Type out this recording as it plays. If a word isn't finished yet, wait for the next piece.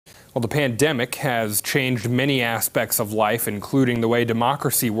Well, the pandemic has changed many aspects of life, including the way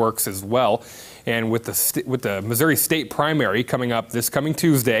democracy works as well. And with the Missouri state primary coming up this coming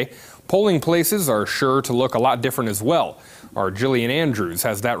Tuesday, polling places are sure to look a lot different as well. Our Jillian Andrews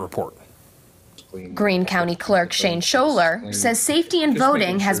has that report. Greene County Clerk Schoeller says safety in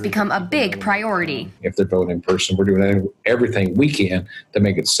voting has become a big priority. If they're voting in person, we're doing everything we can to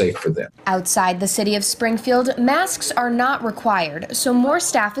make it safe for them. Outside the city of Springfield, masks are not required, so more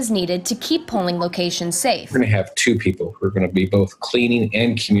staff is needed to keep polling locations safe. We're going to have two people who are going to be both cleaning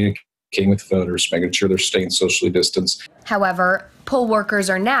and communicating with voters, making sure they're staying socially distanced. However, poll workers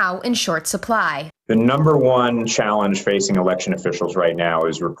are now in short supply. The number one challenge facing election officials right now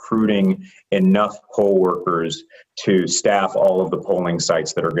is recruiting enough poll workers to staff all of the polling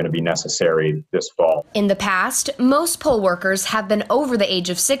sites that are going to be necessary this fall. In the past, most poll workers have been over the age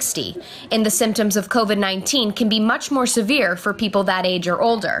of 60, and the symptoms of COVID-19 can be much more severe for people that age or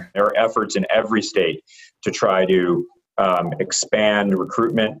older. There are efforts in every state to try to expand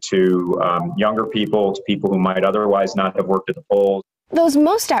recruitment to younger people, to people who might otherwise not have worked at the polls. Those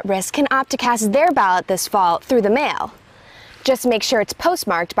most at risk can opt to cast their ballot this fall through the mail. Just make sure it's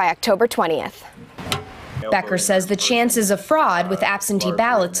postmarked by October 20th. Becker says the chances of fraud with absentee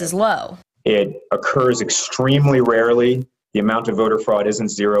ballots is low. It occurs extremely rarely. The amount of voter fraud isn't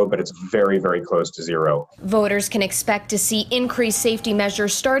zero, but it's very, very close to zero. Voters can expect to see increased safety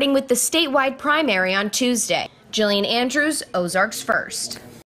measures starting with the statewide primary on Tuesday. Jillian Andrews, Ozarks First.